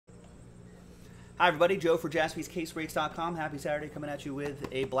Hi everybody, Joe for JaspysCaseBreaks.com. Happy Saturday, coming at you with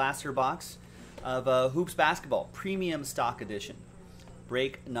a blaster box of Hoops Basketball Premium Stock Edition.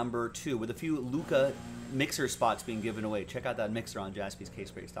 Break number 2 with a few Luka mixer spots being given away. Check out that mixer on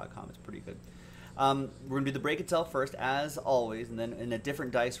JaspysCaseBreaks.com. It's pretty good. We're going to do the break itself first, as always, and then in a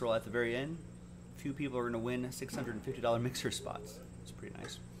different dice roll at the very end, a few people are going to win $650 mixer spots. It's pretty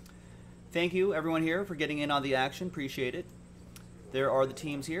nice. Thank you, everyone here, for getting in on the action. Appreciate it. There are the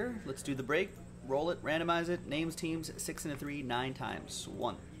teams here. Let's do the break. Roll it, randomize it. Names, teams, 6 and a 3, 9 times.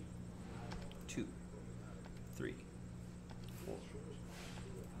 1, 2, 3, 4,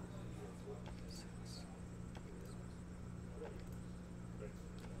 6.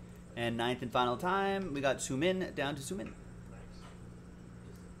 And ninth and final time, we got Sumin down to Sumin.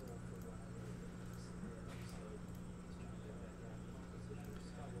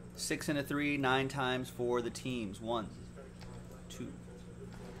 Six and a 3, 9 times for the teams. 1, 2, 3.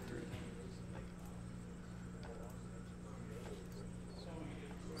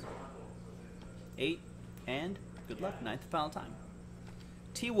 8, and good luck, ninth and final time.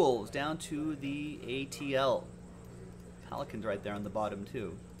 T-Wolves down to the ATL. Pelicans right there on the bottom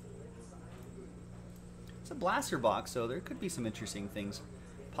too. It's a blaster box, so there could be some interesting things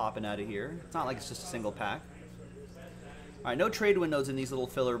popping out of here. It's not like it's just a single pack. All right, no trade windows in these little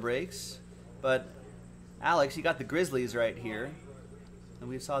filler breaks, but Alex, you got the Grizzlies right here, and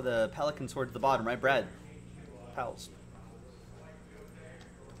we saw the Pelicans towards the bottom, right, Brad? Pals.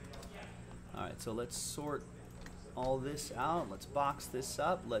 All right, so let's sort all this out. Let's box this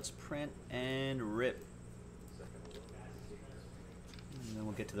up. Let's print and rip. And then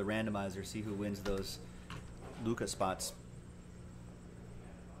we'll get to the randomizer, see who wins those Luka spots.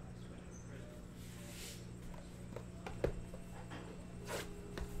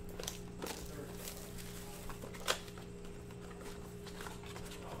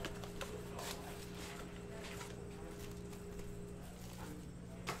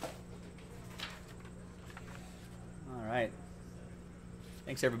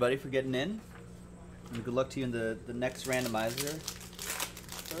 Thanks everybody for getting in, and good luck to you in the next randomizer.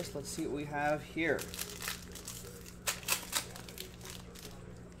 First, let's see what we have here.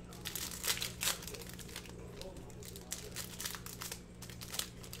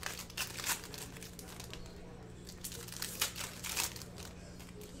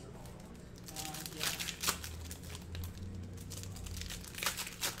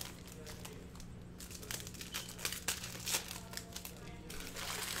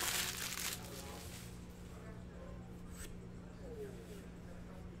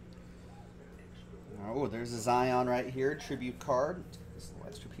 Oh, there's a Zion right here, tribute card. This little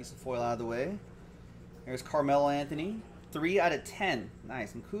extra piece of foil out of the way. There's Carmelo Anthony, 3 out of 10.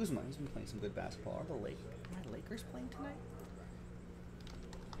 Nice. And Kuzma, he's been playing some good basketball. Are the Lakers playing tonight?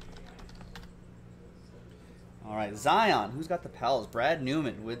 All right, Zion. Who's got the Pels? Brad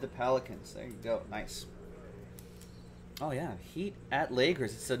Newman with the Pelicans. There you go. Nice. Oh, yeah. Heat at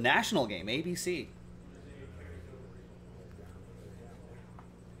Lakers. It's a national game, ABC.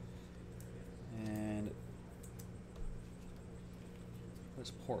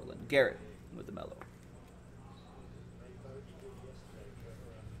 There's Portland. Garrett with the Mellow.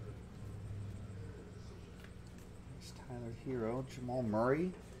 There's Tyler Hero. Jamal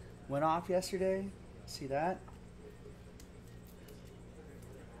Murray went off yesterday. See that?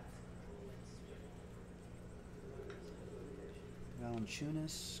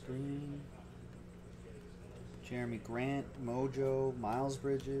 Valanciunas, Green. Jeremy Grant, Mojo, Miles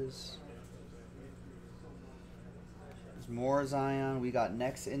Bridges. More Zion. We got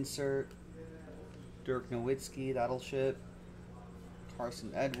next insert. Dirk Nowitzki, that'll ship.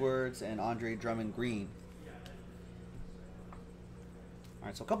 Carson Edwards and Andre Drummond Green. All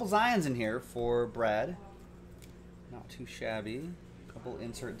right, so a couple Zions in here for Brad. Not too shabby. A couple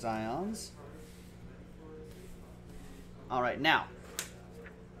insert Zions. All right, now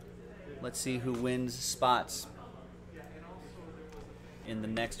let's see who wins spots in the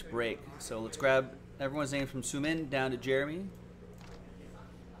next break. So let's grab everyone's name from Sumin down to Jeremy.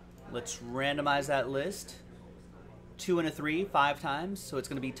 Let's randomize that list. 2 and a 3, 5 times. So it's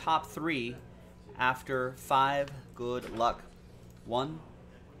going to be top 3 after 5. Good luck. 1,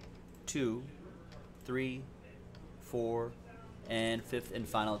 2, 3, 4, and 5th and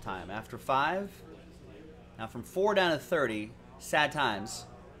final time. After 5, now from 4 down to 30, sad times.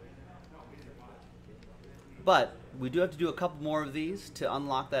 But we do have to do a couple more of these to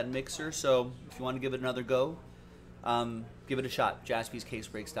unlock that mixer, so if you want to give it another go, give it a shot.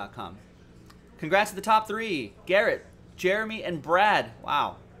 JaspysCaseBreaks.com. Congrats to the top 3. Garrett, Jeremy, and Brad.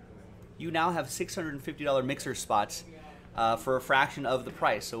 Wow. You now have $650 mixer spots for a fraction of the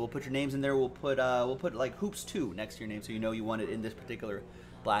price. So we'll put your names in there. We'll put like Hoops 2 next to your name, so you know you won it in this particular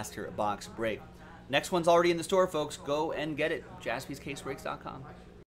blaster box break. Next one's already in the store, folks. Go and get it. JaspysCaseBreaks.com.